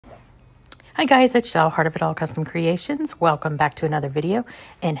Hi guys, it's Shell, Heart of It All Custom Creations. Welcome back to another video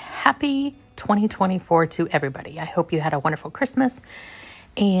and happy 2024 to everybody. I hope you had a wonderful Christmas.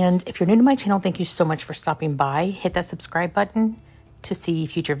 And if you're new to my channel, thank you so much for stopping by. Hit that subscribe button to see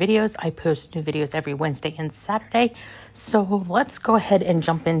future videos. I post new videos every Wednesday and Saturday. So let's go ahead and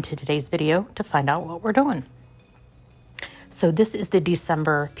jump into today's video to find out what we're doing. So this is the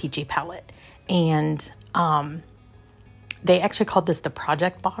December Peachy palette. And they actually called this the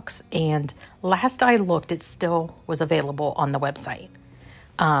project box, and last I looked, it still was available on the website.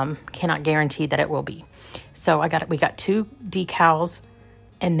 Cannot guarantee that it will be. So we got two decals,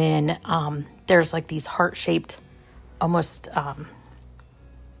 and then there's like these heart-shaped, almost, I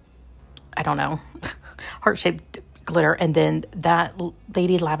don't know, heart-shaped glitter. And then that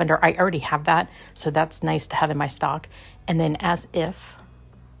Lady Lavender, I already have that, so that's nice to have in my stock. And then As If,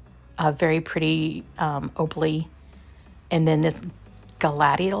 a very pretty opaly. And then this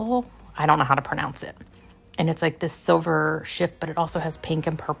Galadriel, I don't know how to pronounce it. And it's like this silver shift, but it also has pink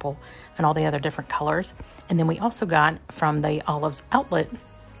and purple and all the other different colors. And then we also got from the Olives outlet,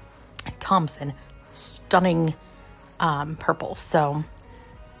 Thompson, stunning purple. So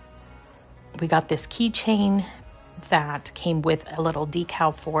we got this keychain that came with a little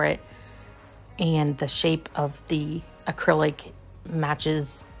decal for it. And the shape of the acrylic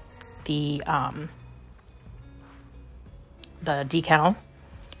matches the decal,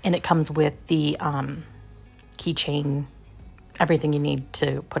 and it comes with the keychain, everything you need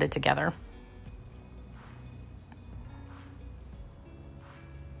to put it together.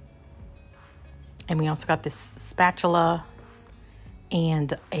 And we also got this spatula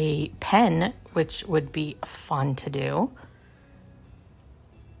and a pen, which would be fun to do.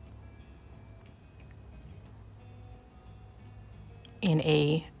 And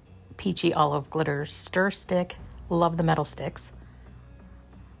a peachy olive glitter stir stick. Love the metal sticks.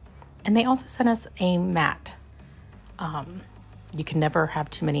 And they also sent us a mat. You can never have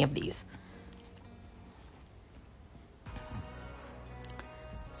too many of these.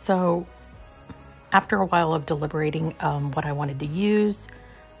 So after a while of deliberating what I wanted to use,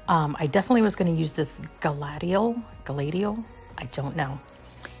 I definitely was going to use this Galadriel, I don't know.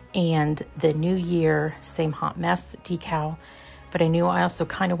 And the New Year Same Hot Mess decal. But I knew I also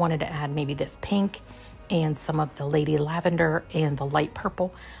kind of wanted to add maybe this pink and some of the Lady Lavender and the light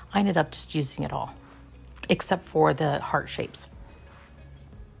purple. I ended up just using it all, except for the heart shapes.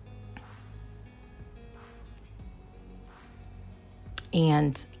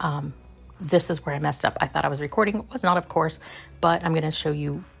 And this is where I messed up. I thought I was recording. It was not, of course, but I'm going to show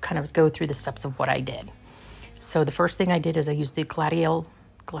you, kind of go through the steps of what I did. So the first thing I did is I used the Galadriel,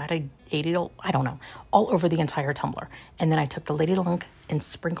 I don't know, all over the entire tumbler. And then I took the Lady Lunk and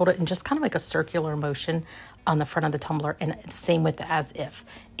sprinkled it in just kind of like a circular motion on the front of the tumbler. And same with the As If.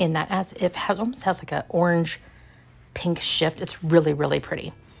 And that As If almost has like an orange pink shift. It's really, really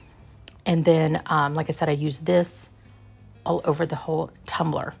pretty. And then, like I said, I used this all over the whole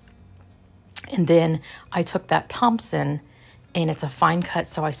tumbler. And then I took that Thompson, and it's a fine cut,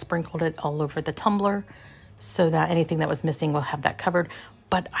 so I sprinkled it all over the tumbler so that anything that was missing will have that covered.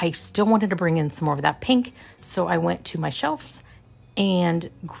 But I still wanted to bring in some more of that pink, so I went to my shelves and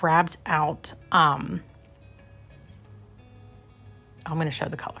grabbed out, I'm going to show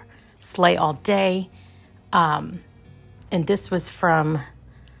the color, Slay All Day. And this was from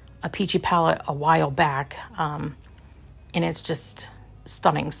a Peachy palette a while back, and it's just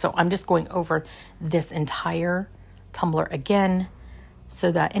stunning. So I'm just going over this entire tumbler again so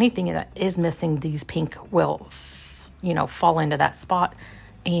that anything that is missing, these pink will, fall into that spot.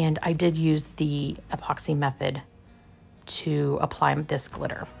 And I did use the epoxy method to apply this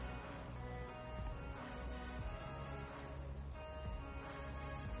glitter.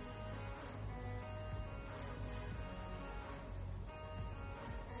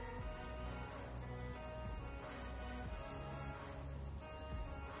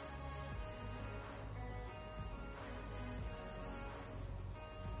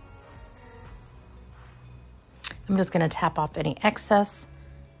 I'm just going to tap off any excess.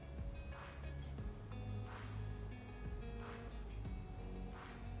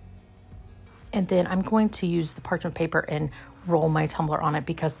 And then I'm going to use the parchment paper and roll my tumbler on it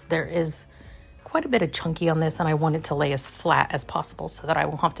because there is quite a bit of chunky on this, and I want it to lay as flat as possible so that I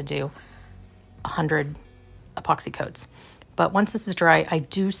won't have to do 100 epoxy coats. But once this is dry, I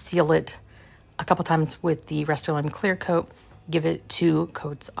do seal it a couple times with the Rust-Oleum clear coat, give it 2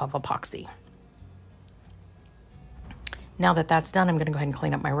 coats of epoxy. Now that that's done, I'm going to go ahead and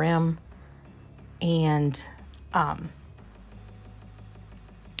clean up my rim, and I'm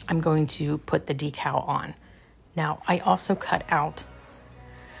going to put the decal on. Now, I also cut out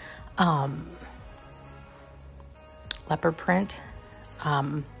leopard print.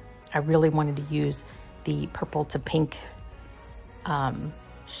 I really wanted to use the purple to pink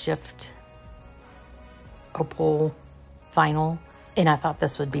shift opal vinyl, and I thought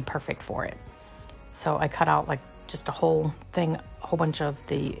this would be perfect for it. So I cut out like just a whole thing, a whole bunch of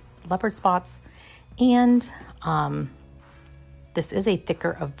the leopard spots, and this is a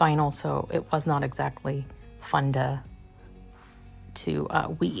thicker of vinyl, so it was not exactly fun to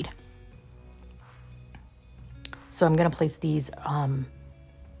weed. So I'm going to place these kind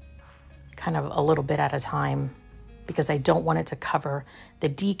of a little bit at a time because I don't want it to cover the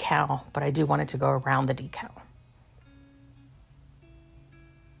decal, but I do want it to go around the decal.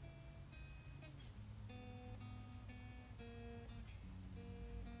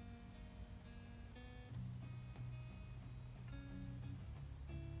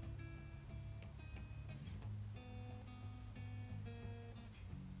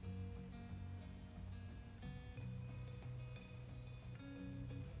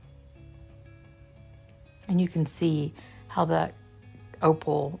 And you can see how the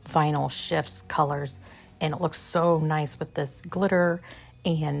opal vinyl shifts colors, and it looks so nice with this glitter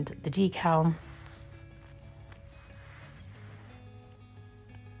and the decal.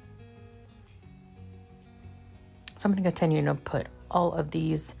 So I'm going to continue to put all of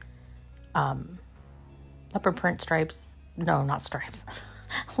these leopard print stripes, no, not stripes,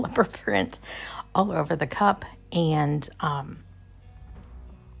 leopard print all over the cup. And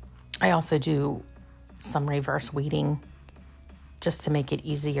I also do some reverse weeding just to make it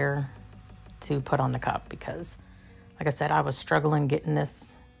easier to put on the cup because, like I said, I was struggling getting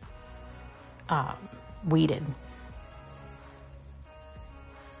this weeded.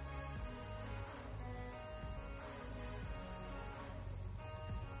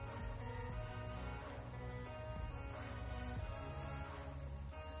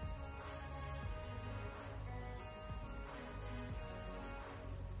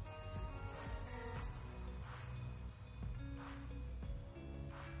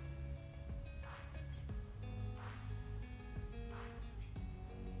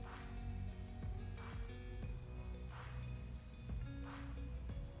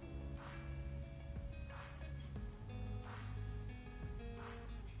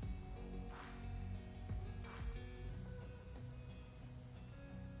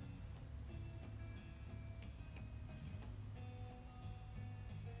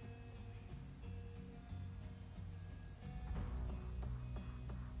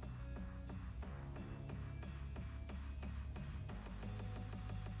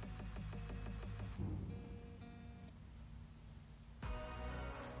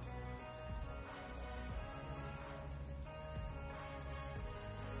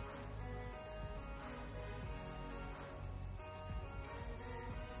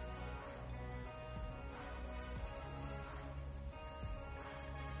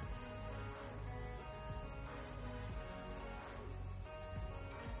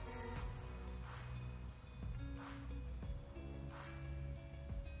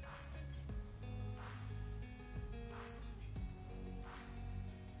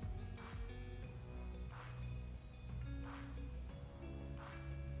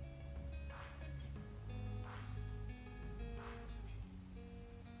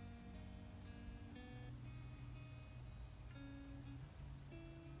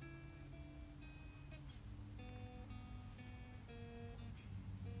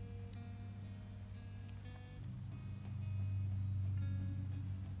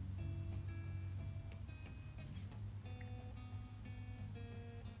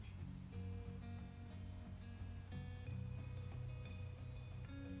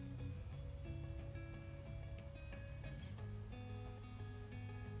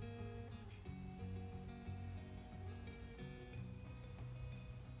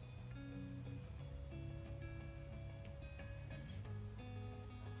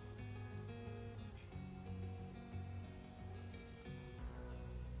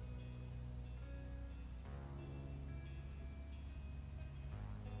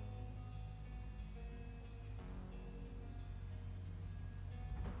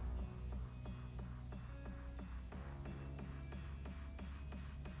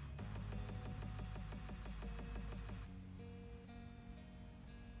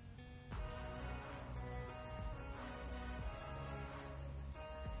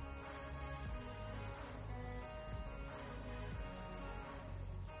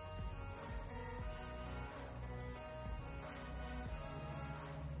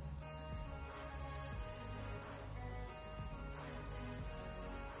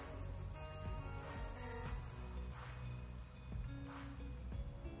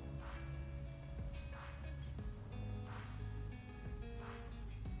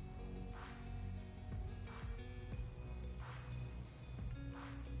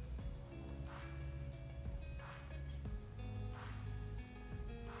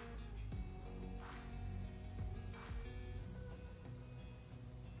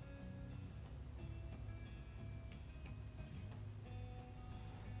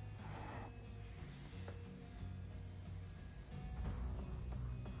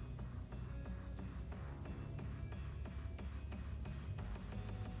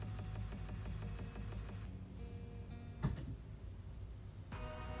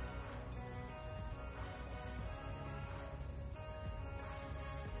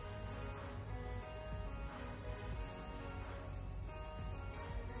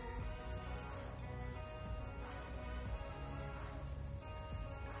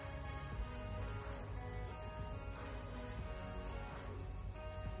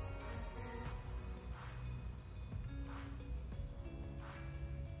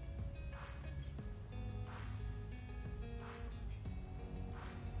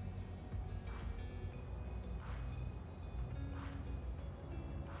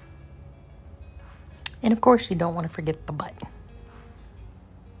 And of course, you don't want to forget the butt.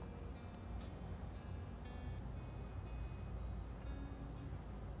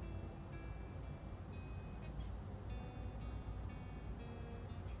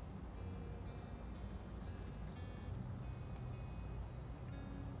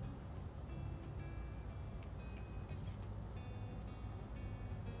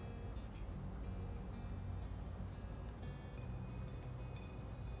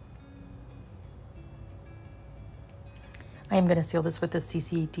 I am going to seal this with the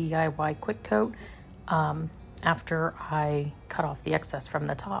CC DIY Quick Coat after I cut off the excess from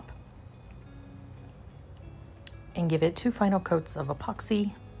the top. And give it 2 final coats of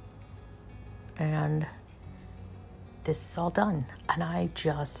epoxy. And this is all done. And I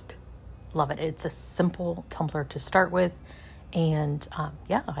just love it. It's a simple tumbler to start with. And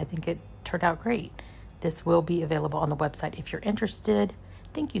yeah, I think it turned out great. This will be available on the website if you're interested.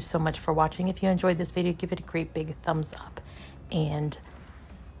 Thank you so much for watching. If you enjoyed this video, give it a great big thumbs up. And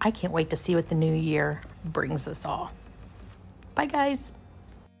I can't wait to see what the new year brings us all. Bye, guys.